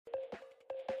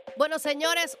Bueno,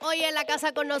 señores, hoy en la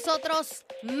casa con nosotros,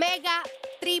 Mega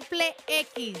Triple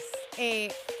X.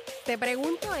 Te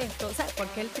pregunto esto, ¿sabes por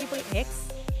qué el Triple X?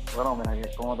 Bueno, mira,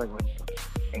 ¿cómo te cuento?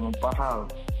 En un pasado,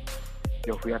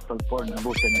 yo fui actor porno,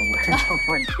 no,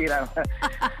 mentira,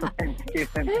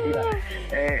 mentira.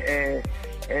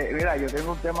 Mira, yo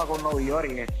tengo un tema con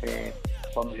Noviori,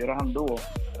 cuando yo era anduvo,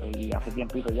 y hace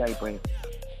tiempito ya, y pues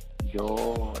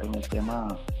yo en el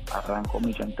tema arranco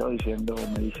mi chanteo diciendo,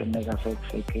 me dicen mega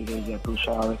sexy, que ya tú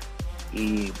sabes,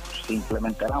 y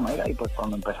simplemente era mega, y pues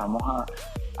cuando empezamos a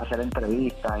hacer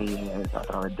entrevistas y a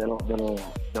través de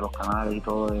los canales y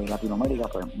todo de Latinoamérica,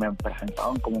 pues me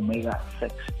presentaban como mega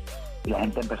sex, y la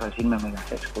gente empezó a decirme mega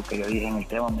sex, porque yo dije en el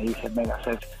tema, me dicen mega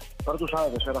sex, pero tú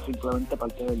sabes que eso era simplemente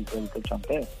parte del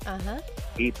chanteo. Ajá.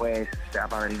 Y pues se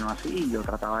apadrinó así, y yo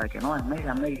trataba de que no, es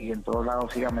mega, y en todos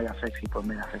lados siga mega sex, y pues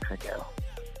mega sex se quedó.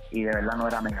 Y de verdad no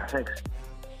era mega sex,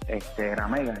 era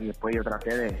mega, y después yo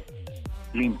traté de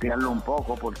limpiarlo un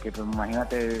poco, porque pues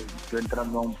imagínate yo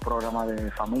entrando a un programa de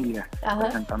familia, ajá,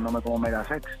 presentándome como mega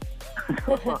sex.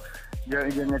 yo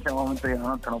en ese momento dije,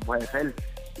 no, esto no puede ser,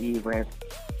 y pues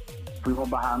fuimos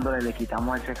bajándole, le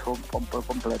quitamos el sex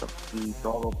completo, y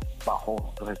todo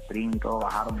bajó, los streams, todo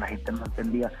bajaron, la gente no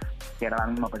entendía que era la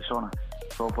misma persona,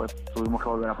 todo pues tuvimos que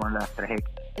volver a poner las 3X.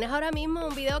 Tienes ahora mismo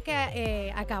un video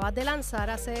que acabas de lanzar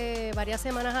hace varias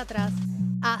semanas atrás,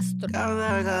 Astro.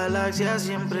 Cada galaxia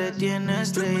siempre tiene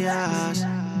estrellas,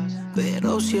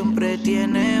 pero siempre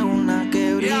tiene una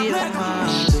que brilla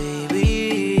más.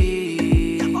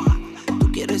 Baby, tú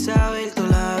quieres saber toda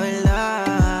la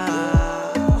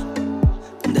verdad.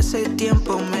 De ese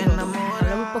tiempo me enamoré.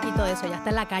 Háblame un poquito de eso, ya está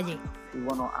en la calle. Y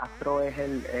bueno, Astro es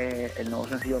el nuevo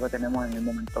sencillo que tenemos en el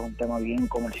momento, un tema bien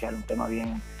comercial, un tema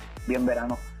bien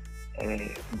verano,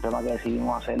 un tema que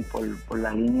decidimos hacer por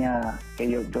la línea que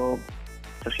yo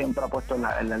siempre apuesto en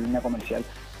la línea comercial.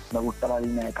 Me gusta la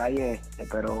línea de calle,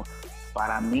 pero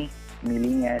para mí mi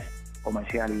línea es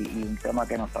comercial, y un tema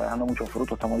que nos está dejando mucho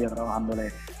fruto. Estamos ya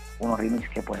trabajándole unos remix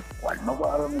que pues cual no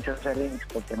puedo hablar mucho de ese remix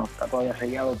porque no está todavía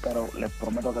sellado, pero les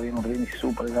prometo que viene un remix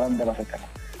súper grande para ese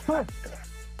tema.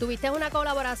 Tuviste una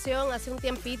colaboración hace un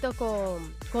tiempito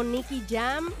con Nicky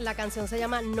Jam, la canción se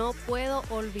llama No Puedo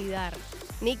Olvidar.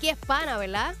 Nicky es pana,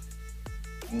 ¿verdad?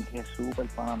 Nicky es súper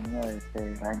pana mío,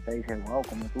 la gente dice, wow,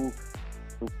 como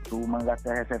tú mandaste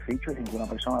ese feature sin que una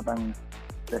persona tan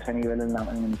de ese nivel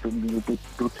en tu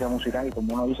industria musical, y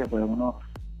como uno dice, pues uno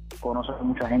conoce a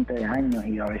mucha gente de años,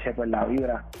 y a veces pues la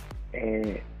vibra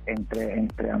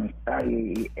entre amistad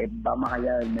y va más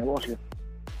allá del negocio.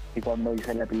 Y cuando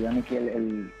se le pidió a Nicky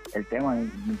el tema,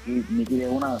 Nicky de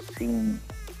una, sin,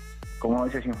 como uno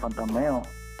dice, sin fantasmeo,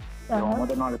 vamos a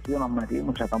meternos al estudio, nos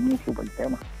metimos, sacamos un super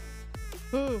tema.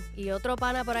 Y otro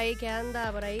pana por ahí que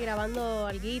anda por ahí grabando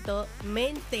alguito, me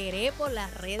enteré por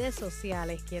las redes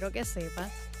sociales, quiero que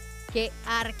sepas, que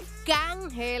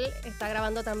Arcángel está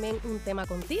grabando también un tema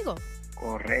contigo.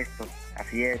 Correcto,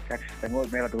 así es,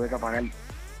 tuve que apagar,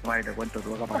 madre, te cuento,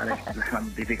 tuve que apagar las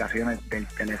notificaciones del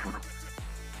teléfono.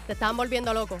 Te estaban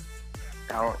volviendo loco.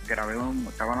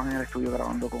 Estábamos en el estudio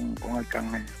grabando con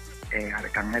Arcángel.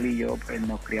 Arcángel y yo pues,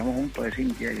 nos criamos juntos, de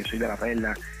Cintia, yo soy de La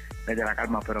Perla, desde La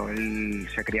Calma, pero él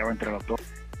se criaba entre los dos.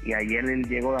 Y ayer él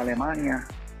llegó de Alemania,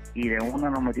 y de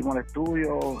una nos metimos al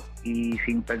estudio, y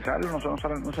sin pensarlo,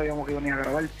 nosotros no sabíamos que iba ni a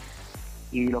grabar,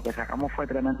 y lo que sacamos fue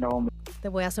tremendo hombre. Te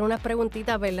voy a hacer unas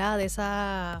preguntitas, ¿verdad? De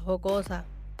esa jocosa.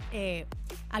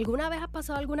 ¿Alguna vez has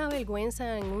pasado alguna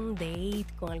vergüenza en un date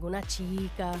con alguna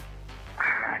chica?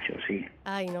 Yo sí.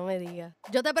 Ay, no me digas.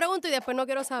 Yo te pregunto y después no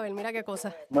quiero saber, mira qué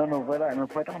cosa. No fue tan malo, no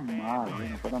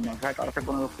fue tan malo. O sea, que ahora se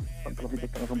ponen los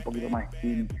pantaloncitos que son un poquito más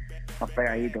skinny, más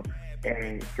pegaditos.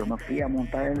 Yo me fui a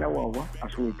montar en la guagua, a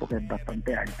subir, porque es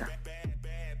bastante alta.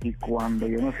 Y cuando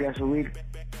yo me fui a subir,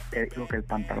 lo que el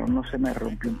pantalón no se me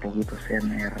rompió un poquito, se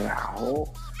me rajó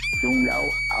de un lado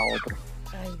a otro.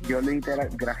 Ay, yo literal,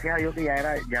 gracias a Dios que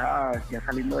ya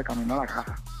saliendo de camino a la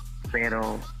casa,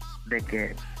 pero de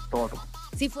que todo.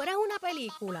 Si fueras una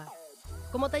película,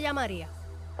 ¿cómo te llamaría?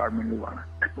 Carmen Lugana.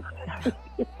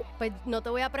 Pues no te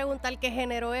voy a preguntar qué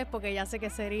género es, porque ya sé que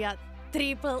sería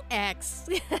Triple X.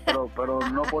 pero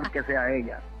no porque sea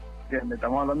ella.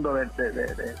 Estamos hablando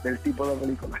del tipo de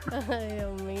película. Ay,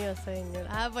 Dios mío, señor.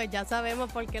 Pues ya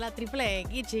sabemos por qué la Triple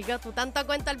X, chicos. Tú tanto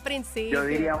cuenta al principio. Yo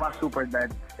diría más Super Dad.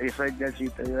 Eso es del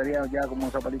chiste. Yo diría ya como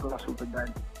esa película Super Dad.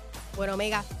 Bueno,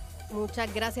 Mega,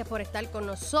 muchas gracias por estar con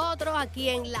nosotros aquí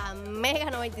en la Mega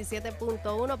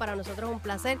 97.1. Para nosotros es un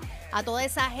placer. A toda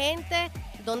esa gente,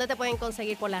 ¿dónde te pueden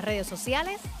conseguir? ¿Por las redes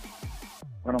sociales?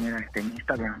 Bueno, mira, en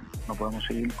Instagram nos podemos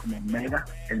seguir como Mega,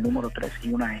 el número 3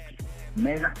 y una X.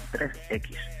 Mega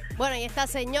 3X. Bueno, y está,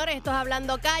 señores, esto es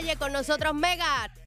Hablando Calle, con nosotros Mega.